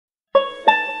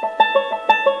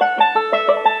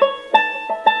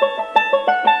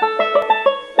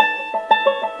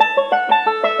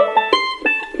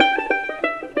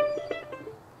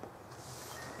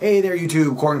Hey there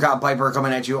YouTube, Corncob Piper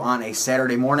coming at you on a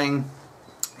Saturday morning.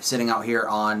 Sitting out here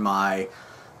on my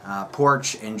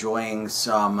porch enjoying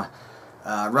some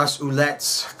Russ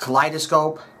Ouellette's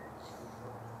Kaleidoscope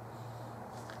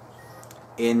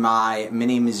in my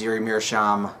mini Missouri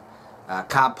Meerschaum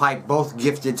cob pipe, both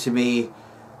gifted to me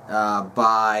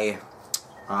by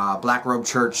Black Robe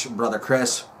Church brother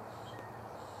Chris.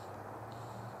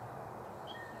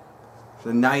 It's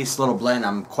a nice little blend.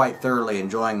 I'm quite thoroughly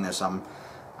enjoying this.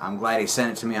 I'm glad he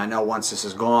sent it to me. I know once this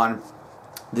is gone,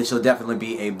 this will definitely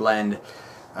be a blend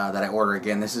that I order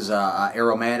again. This is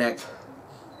aromatic,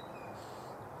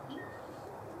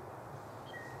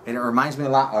 and it reminds me a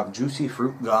lot of juicy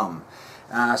fruit gum.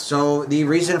 So the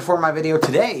reason for my video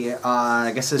today,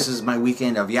 I guess this is my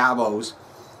weekend of YABOs.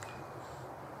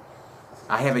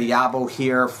 I have a YABO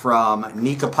here from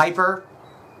Nica Piper,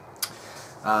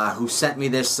 who sent me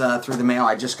this through the mail.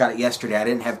 I just got it yesterday. I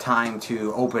didn't have time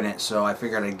to open it, so I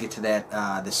figured I'd get to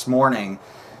that this morning.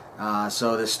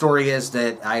 So the story is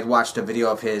that I had watched a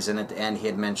video of his, and at the end he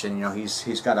had mentioned, you know,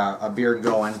 he's got a beard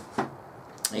going,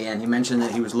 and he mentioned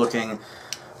that he was looking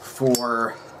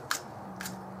for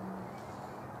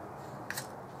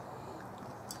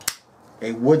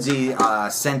a woodsy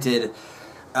scented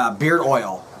beard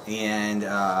oil, and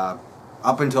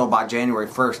up until about January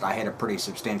 1st, I had a pretty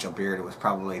substantial beard. It was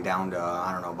probably down to,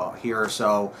 I don't know, about here or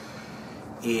so.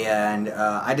 And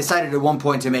I decided at one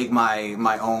point to make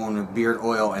my own beard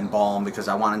oil and balm because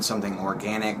I wanted something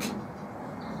organic.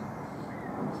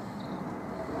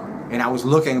 And I was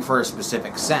looking for a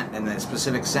specific scent. And the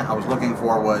specific scent I was looking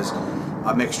for was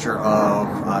a mixture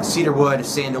of cedarwood,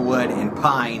 sandalwood, and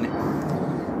pine.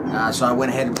 So I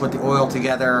went ahead and put the oil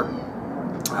together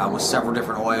with several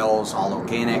different oils, all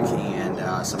organic,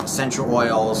 and some essential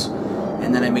oils,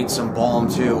 and then I made some balm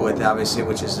too, with obviously,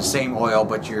 which is the same oil,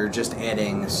 but you're just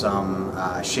adding some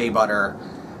shea butter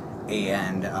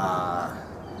and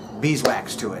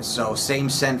beeswax to it. So same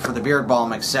scent for the beard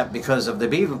balm, except because of the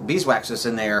beeswax that's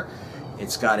in there,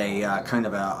 it's got a kind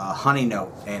of a honey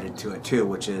note added to it too,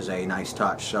 which is a nice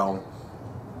touch. So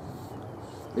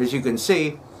as you can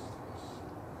see,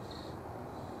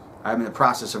 I'm in the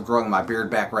process of growing my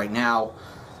beard back right now.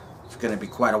 It's going to be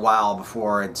quite a while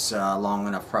before it's long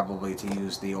enough probably to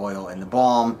use the oil and the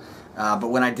balm. But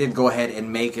when I did go ahead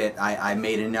and make it, I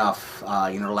made enough,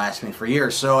 you know, to last me for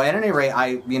years. So at any rate,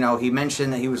 he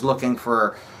mentioned that he was looking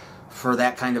for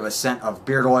that kind of a scent of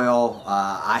beard oil.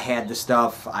 I had the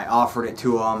stuff. I offered it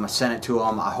to him. I sent it to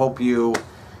him. I hope you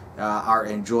are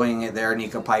enjoying it there,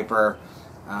 Nica Piper.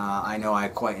 I know I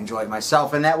quite enjoyed it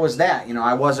myself, and that was that. You know,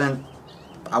 I wasn't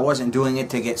doing it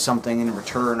to get something in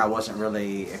return. I wasn't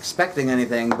really expecting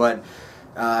anything, but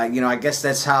you know, I guess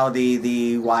that's how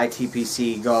the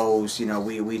YTPS goes. You know,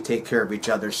 we take care of each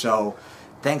other. So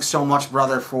thanks so much,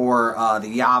 brother, for the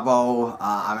YABO.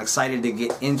 I'm excited to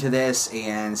get into this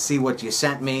and see what you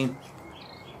sent me.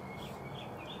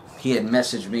 He had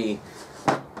messaged me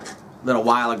a little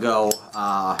while ago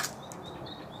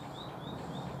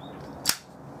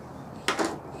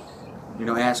you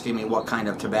know, asking me what kind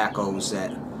of tobaccos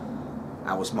that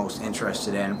I was most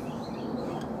interested in.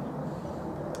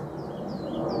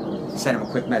 Sent him a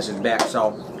quick message back,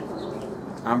 so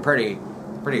I'm pretty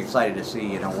excited to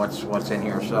see, you know, what's in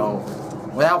here. So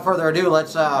without further ado,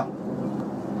 let's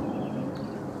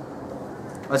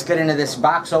get into this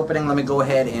box opening. Let me go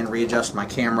ahead and readjust my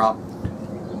camera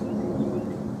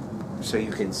so you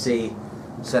can see.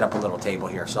 Set up a little table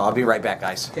here, so I'll be right back,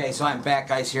 guys. Okay, so I'm back,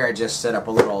 guys. Here I just set up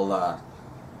a little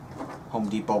Home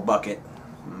Depot bucket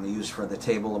I'm going to use for the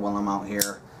table while I'm out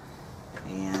here.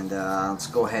 And let's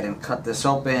go ahead and cut this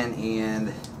open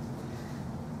and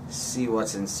see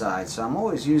what's inside. So I'm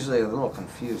always usually a little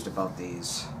confused about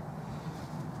these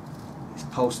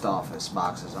post office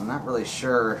boxes. I'm not really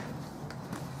sure.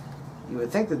 You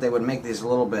would think that they would make these a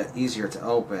little bit easier to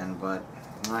open, but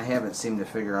I haven't seemed to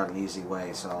figure out an easy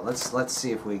way. So let's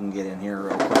see if we can get in here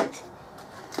real quick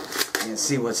and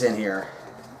see what's in here.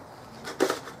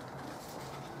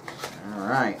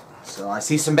 Alright, so I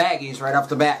see some baggies right off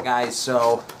the bat, guys.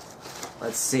 So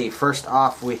let's see. First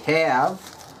off, we have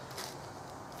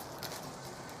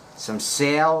some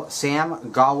Sam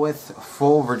Gawith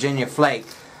Full Virginia Flake.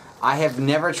 I have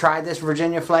never tried this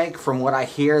Virginia Flake. From what I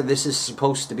hear, this is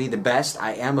supposed to be the best.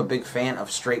 I am a big fan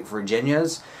of straight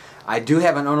Virginias. I do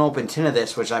have an unopened tin of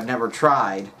this, which I've never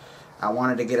tried. I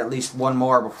wanted to get at least one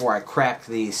more before I cracked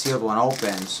the sealed one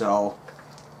open. So,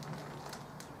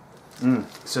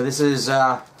 so this is,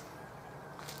 I'm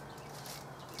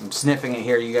sniffing it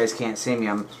here. You guys can't see me.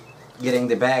 I'm getting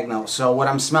the bag note. So what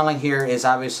I'm smelling here is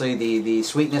obviously the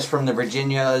sweetness from the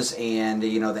Virginias, and,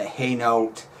 you know, the hay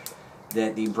note,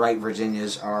 that the bright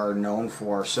Virginias are known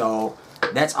for. So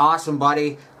that's awesome,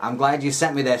 buddy. I'm glad you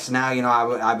sent me this. Now, you know,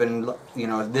 I've been, you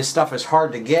know, this stuff is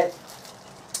hard to get,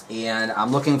 and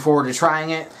I'm looking forward to trying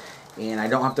it, and I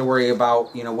don't have to worry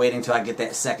about, you know, waiting until I get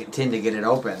that second tin to get it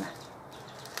open.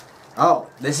 Oh,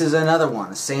 this is another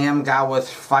one. Sam Gawith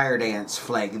Fire Dance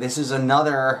Flake. This is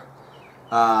another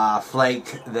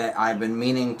flake that I've been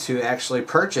meaning to actually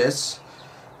purchase.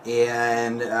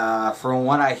 And from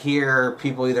what I hear,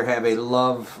 people either have a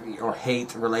love or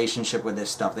hate relationship with this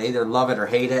stuff. They either love it or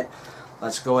hate it.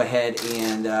 Let's go ahead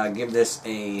and give this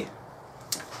a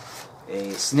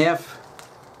sniff.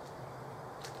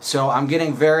 So I'm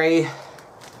getting very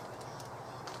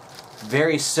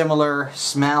similar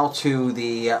smell to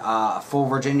the full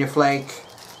Virginia flake.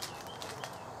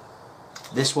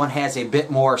 This one has a bit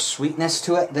more sweetness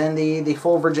to it than the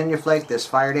full Virginia flake, this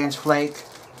Fire Dance flake.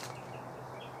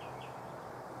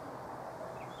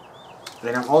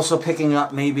 Then I'm also picking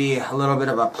up maybe a little bit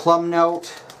of a plum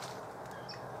note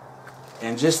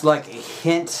and just like a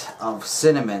hint of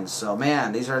cinnamon. So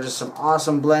man, these are just some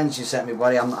awesome blends you sent me,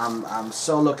 buddy. I'm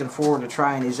so looking forward to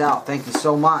trying these out. Thank you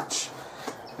so much.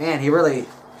 Man, he really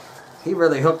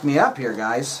hooked me up here,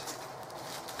 guys.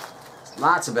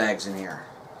 Lots of bags in here.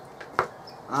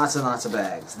 Lots and lots of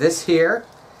bags. This here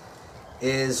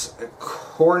is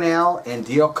Cornell and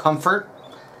Deal Comfort.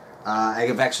 I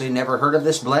have actually never heard of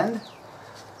this blend.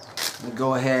 Let me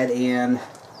go ahead and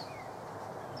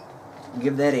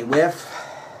give that a whiff.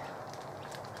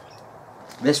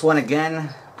 This one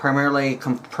again, primarily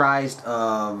comprised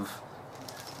of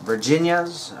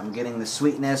Virginias. I'm getting the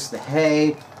sweetness, the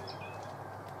hay.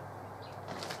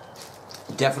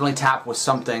 Definitely topped with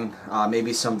something,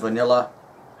 maybe some vanilla.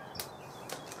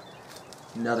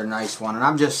 Another nice one. And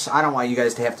I don't want you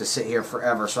guys to have to sit here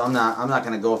forever, so I'm not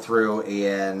going to go through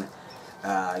and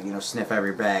you know, sniff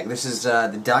every bag. This is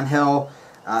the Dunhill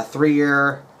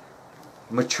 3-year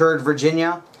matured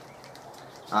Virginia.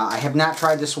 I have not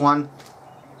tried this one.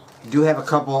 I do have a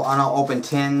couple unopened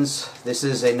tins. This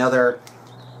is another,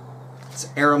 it's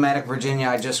aromatic Virginia.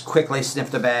 I just quickly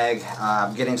sniffed the bag.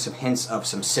 I'm getting some hints of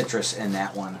some citrus in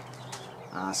that one.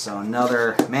 So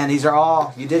another, man, these are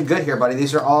all, you did good here, buddy.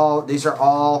 These are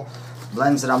all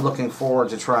blends that I'm looking forward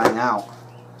to trying out.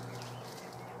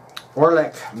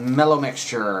 Orlick Mellow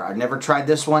Mixture. I've never tried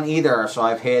this one either, so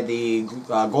I've had the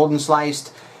Golden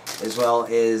Sliced as well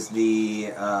as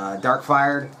the Dark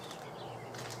Fired.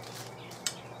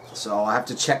 So I'll have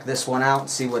to check this one out and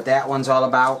see what that one's all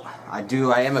about. I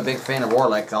am a big fan of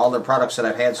Orlick. All the products that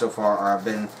I've had so far have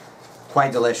been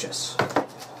quite delicious.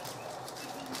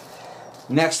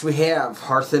 Next we have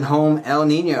Hearth and Home El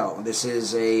Nino. This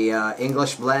is a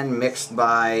English blend mixed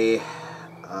by,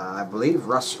 I believe,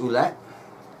 Russ Ouellette,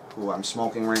 who I'm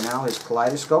smoking right now, his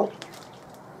Kaleidoscope.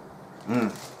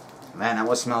 Man, that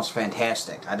one smells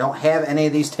fantastic. I don't have any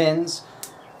of these tins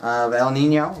of El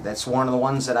Nino. That's one of the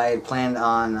ones that I had planned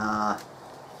on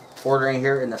ordering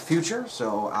here in the future.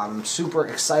 So I'm super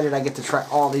excited I get to try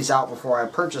all these out before I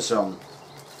purchase them.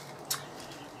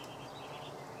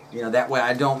 You know, that way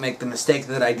I don't make the mistake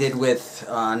that I did with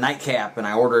Nightcap, and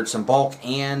I ordered some bulk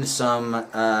and some,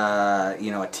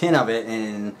 you know, a tin of it,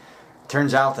 and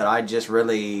turns out that I just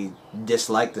really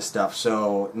dislike the stuff.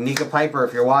 So Nica Piper,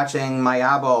 if you're watching my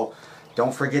YABO,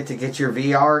 don't forget to get your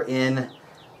VR in.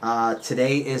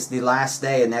 Today is the last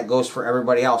day, and that goes for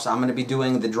everybody else. I'm going to be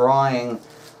doing the drawing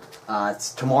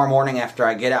it's tomorrow morning after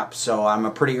I get up, so I'm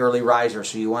a pretty early riser,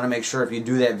 so you want to make sure if you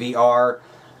do that VR,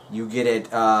 you get it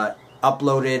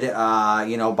uploaded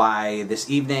you know, by this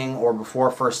evening or before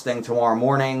first thing tomorrow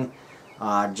morning.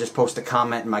 Just post a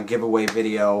comment in my giveaway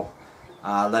video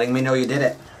letting me know you did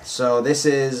it. So this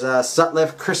is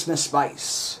Sutliff Christmas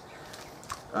Spice.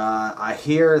 I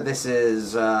hear this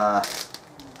is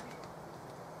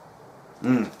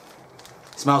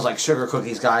smells like sugar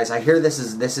cookies, guys. I hear this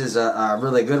is a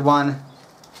really good one.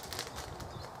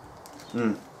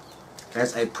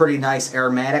 That's a pretty nice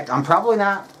aromatic. I'm probably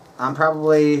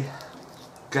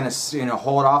gonna, you know,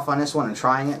 hold off on this one and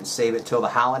trying it and save it till the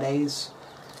holidays.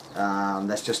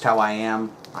 That's just how I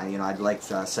am. You know, I'd like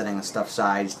setting the stuff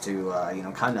aside to you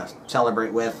know, kind of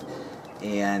celebrate with,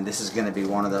 and this is going to be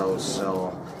one of those.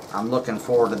 So I'm looking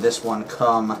forward to this one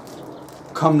come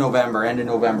November, end of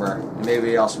November, and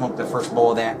maybe I'll smoke the first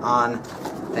bowl of that on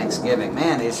Thanksgiving.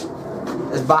 Man, this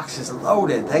box is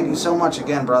loaded. Thank you so much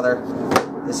again, brother.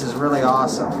 This is really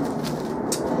awesome.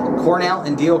 Cornell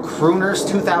and Deal Crooners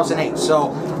 2008.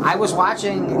 So I was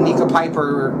watching Nica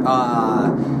Piper,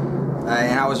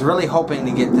 and I was really hoping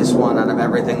to get this one out of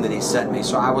everything that he sent me.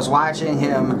 So I was watching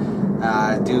him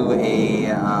do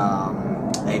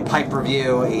a a pipe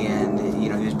review, and you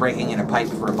know, he was breaking in a pipe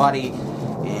for a buddy,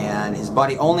 and his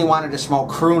buddy only wanted to smoke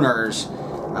crooners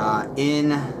in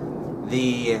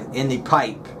the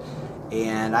pipe,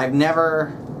 and I've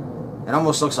never. It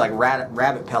almost looks like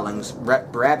rabbit pellets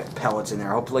in there.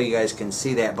 Hopefully you guys can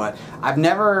see that, but I've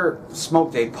never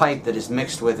smoked a pipe that is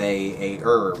mixed with a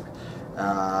herb.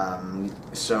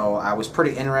 So I was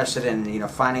pretty interested in, you know,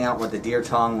 finding out what the deer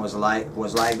tongue was like.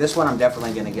 This one I'm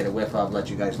definitely going to get a whiff of,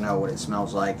 let you guys know what it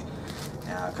smells like,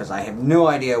 because I have no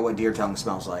idea what deer tongue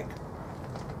smells like.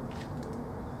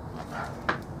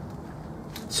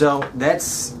 So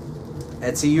that's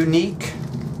a unique,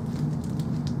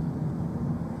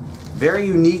 very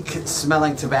unique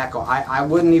smelling tobacco. I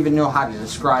wouldn't even know how to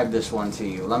describe this one to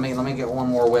you. Let me get one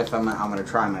more whiff. I'm going to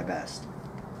try my best.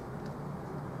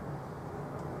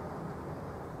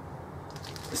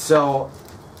 So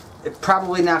it's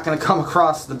probably not going to come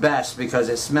across the best because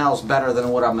it smells better than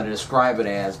what I'm going to describe it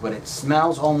as, but it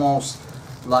smells almost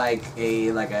like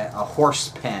a horse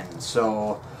pen.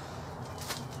 So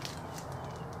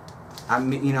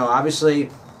you know,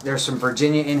 obviously there's some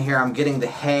Virginia in here. I'm getting the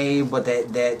hay, but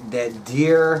that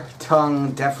deer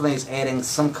tongue definitely is adding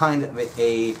some kind of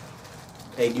a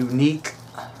unique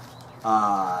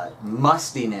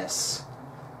mustiness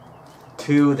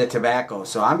to the tobacco.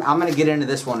 So I'm going to get into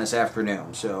this one this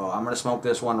afternoon. So I'm going to smoke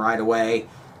this one right away.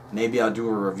 Maybe I'll do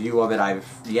a review of it. I've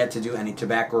yet to do any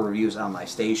tobacco reviews on my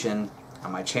station,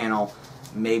 on my channel.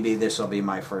 Maybe this will be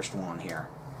my first one here.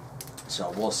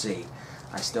 So we'll see.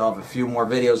 I still have a few more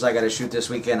videos I got to shoot this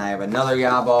weekend. I have another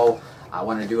YABO. I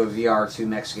want to do a VR2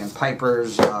 Mexican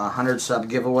Pipers 100 sub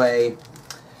giveaway.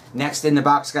 Next in the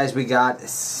box, guys, we got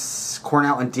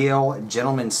Cornell and Deal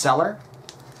Gentleman Cellar.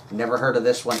 Never heard of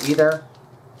this one either.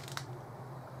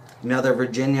 Another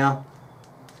Virginia.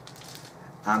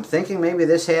 I'm thinking maybe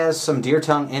this has some deer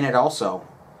tongue in it also.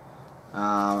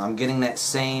 I'm getting that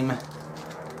same...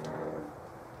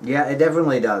 Yeah, it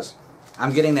definitely does.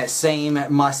 I'm getting that same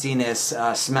mustiness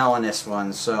smell in this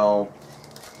one. So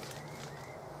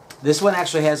this one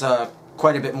actually has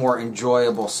quite a bit more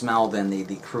enjoyable smell than the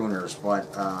crooners. But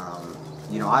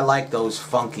you know, I like those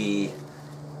funky,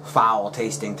 foul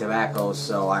tasting tobaccos.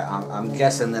 So I'm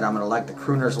guessing that I'm going to like the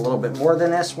crooners a little bit more than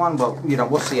this one. But you know,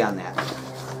 we'll see on that.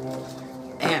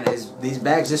 And these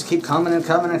bags just keep coming and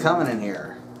coming and coming in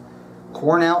here.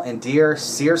 Cornell and Deer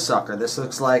Seersucker. This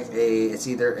looks like it's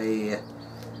either a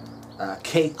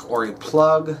cake or a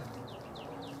plug.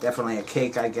 Definitely a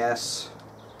cake, I guess.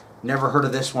 Never heard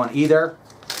of this one either.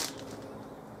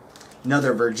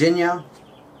 Another Virginia.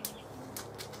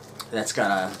 That's got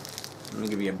a... Let me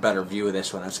give you a better view of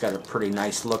this one. It's got a pretty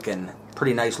nice looking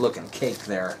cake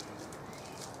there.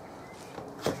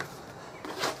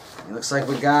 It looks like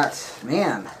we got,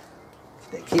 man,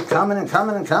 they keep coming and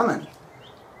coming and coming.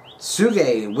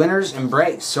 Suge Winner's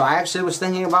Embrace. So I actually was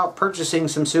thinking about purchasing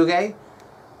some Suge.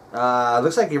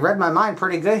 Looks like you read my mind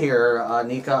pretty good here,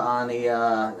 Nica, on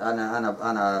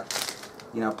a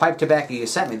you know, pipe tobacco you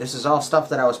sent me. This is all stuff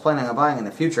that I was planning on buying in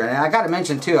the future. And I got to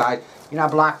mention too, I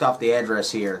blocked off the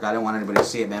address here. I didn't want anybody to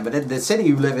see it, man. But the city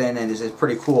you live in is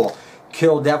pretty cool.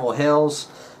 Kill Devil Hills.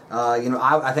 You know,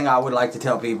 I think I would like to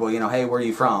tell people, you know, hey, where are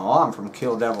you from? Oh, I'm from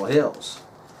Kill Devil Hills.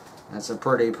 That's a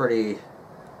pretty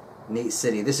neat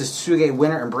city. This is Suge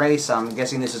Winter Embrace. I'm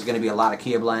guessing this is going to be a lot of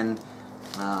Kia blend.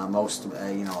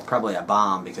 You know, probably a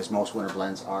bomb, because most winter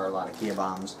blends are a lot of Kia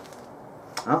bombs.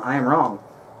 Oh, I am wrong.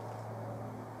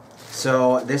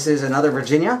 So this is another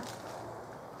Virginia.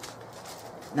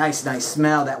 Nice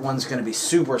smell. That one's going to be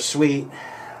super sweet. You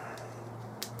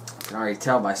can already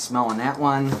tell by smelling that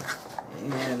one.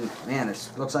 And man, it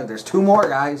looks like there's two more,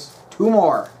 guys. Two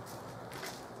more.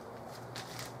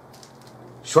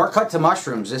 Shortcut to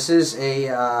Mushrooms. This is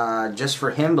a Just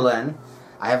For Him blend.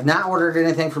 I have not ordered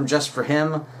anything from Just For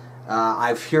Him.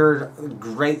 I've heard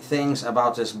great things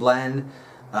about this blend.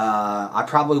 I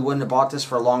probably wouldn't have bought this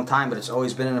for a long time, but it's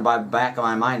always been in the back of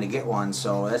my mind to get one.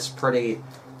 So that's pretty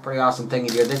awesome thing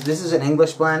to do. This is an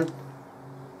English blend.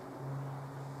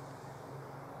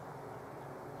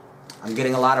 I'm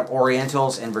getting a lot of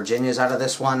Orientals and Virginias out of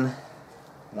this one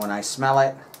when I smell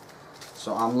it.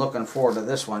 So I'm looking forward to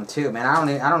this one too, man.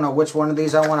 I don't know which one of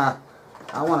these I wanna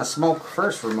smoke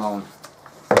first, Ramon.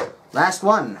 Last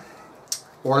one,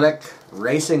 Orlick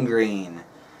Racing Green.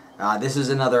 This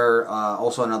is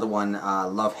also another one,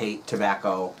 love-hate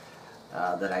tobacco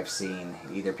that I've seen.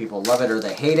 Either people love it or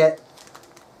they hate it.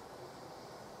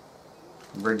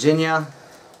 Virginia.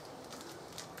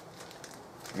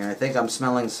 And I think I'm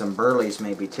smelling some Burleys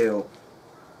maybe too.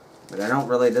 But it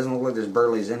doesn't look like there's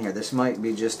Burleys in here. This might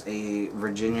be just a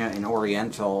Virginia and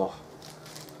Oriental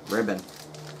ribbon.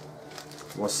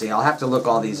 we'll see. I'll have to look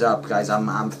all these up, guys.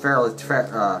 I'm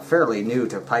fairly new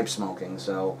to pipe smoking,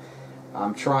 so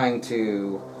I'm trying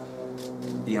to,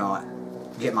 you know,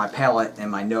 get my palate and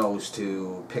my nose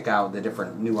to pick out the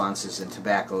different nuances in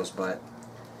tobaccos. But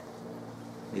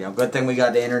you know, good thing we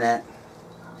got the internet.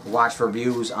 Watch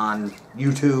reviews on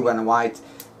YouTube and the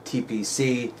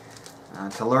YTPS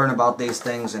to learn about these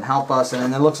things and help us. And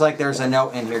then it looks like there's a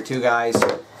note in here too, guys.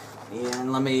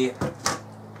 And let me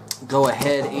go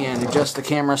ahead and adjust the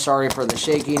camera. Sorry for the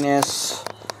shakiness.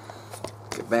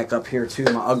 Get back up here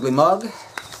to my ugly mug.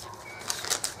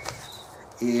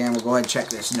 And we'll go ahead and check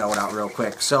this note out real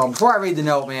quick. So before I read the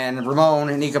note, man, Ramon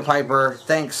and Nica Piper,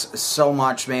 thanks so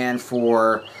much, man,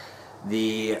 for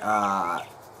the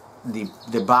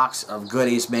box of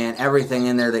goodies, man. Everything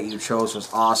in there that you chose was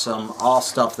awesome. All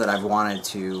stuff that I've wanted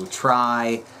to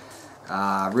try.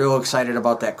 Real excited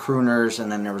about that Crooners,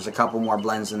 and then there was a couple more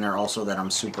blends in there also that I'm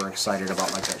super excited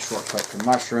about, like that Shortcut to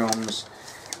Mushrooms,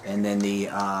 and then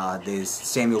the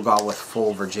Samuel Gall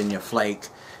Full Virginia Flake.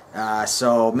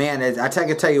 So man, I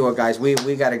can tell you what, guys,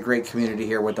 we got a great community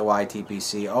here with the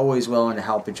YTPS, always willing to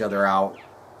help each other out.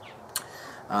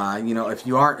 You know, if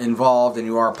you aren't involved and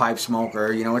you are a pipe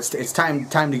smoker, you know, it's time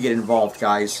to get involved,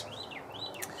 guys.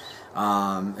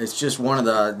 It's just one of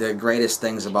the greatest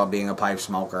things about being a pipe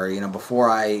smoker. You know, before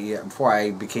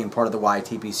I became part of the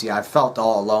YTPS, I felt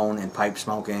all alone in pipe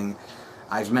smoking.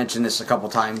 I've mentioned this a couple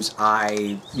times.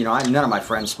 None of my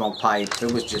friends smoke pipe.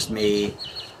 It was just me.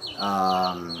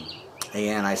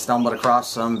 And I stumbled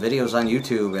across some videos on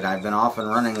YouTube, and I've been off and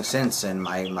running since, and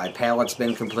my palate's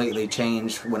been completely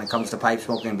changed when it comes to pipe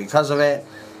smoking because of it.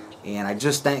 And I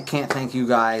just can't thank you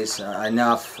guys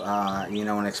enough, you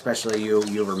know, and especially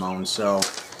you Ramon. So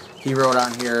he wrote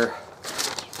on here,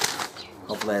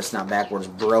 hopefully that's not backwards,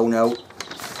 bro note.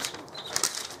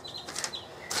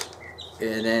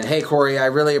 And then, hey Corey, I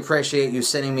really appreciate you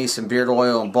sending me some beard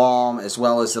oil and balm, as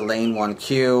well as the Lane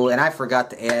 1Q. And I forgot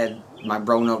to add my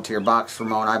bro note to your box,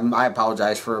 Ramon. I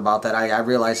apologize about that. I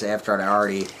realized after I'd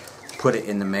already put it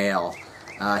in the mail.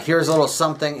 Here's a little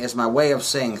something as my way of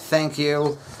saying thank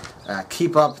you.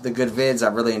 Keep up the good vids. I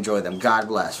really enjoy them. God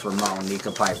bless, Ramon, Nica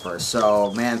Piper.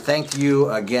 So, man, thank you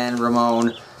again,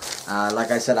 Ramon. Like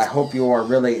I said, I hope you are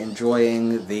really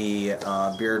enjoying the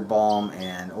beard balm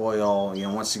and oil. You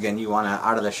know, once again, you want to,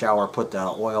 out of the shower, put the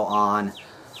oil on.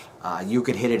 You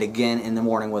could hit it again in the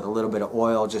morning with a little bit of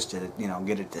oil just to, you know,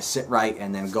 get it to sit right,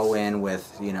 and then go in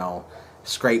with, you know,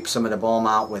 scrape some of the balm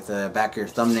out with the back of your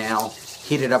thumbnail,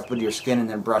 heat it up with your skin, and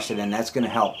then brush it in. That's going to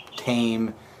help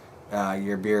tame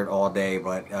your beard all day.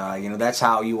 But you know, that's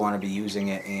how you want to be using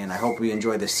it. And I hope you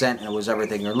enjoyed the scent and it was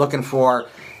everything you're looking for.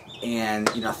 And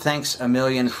you know, thanks a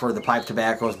million for the pipe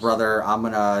tobaccos, brother. I'm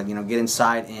gonna, you know, get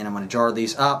inside and I'm gonna jar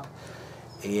these up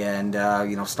and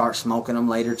you know, start smoking them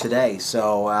later today.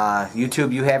 So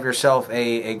YouTube, you have yourself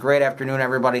a great afternoon,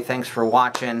 everybody. Thanks for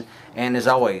watching, and as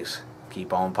always,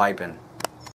 keep on piping.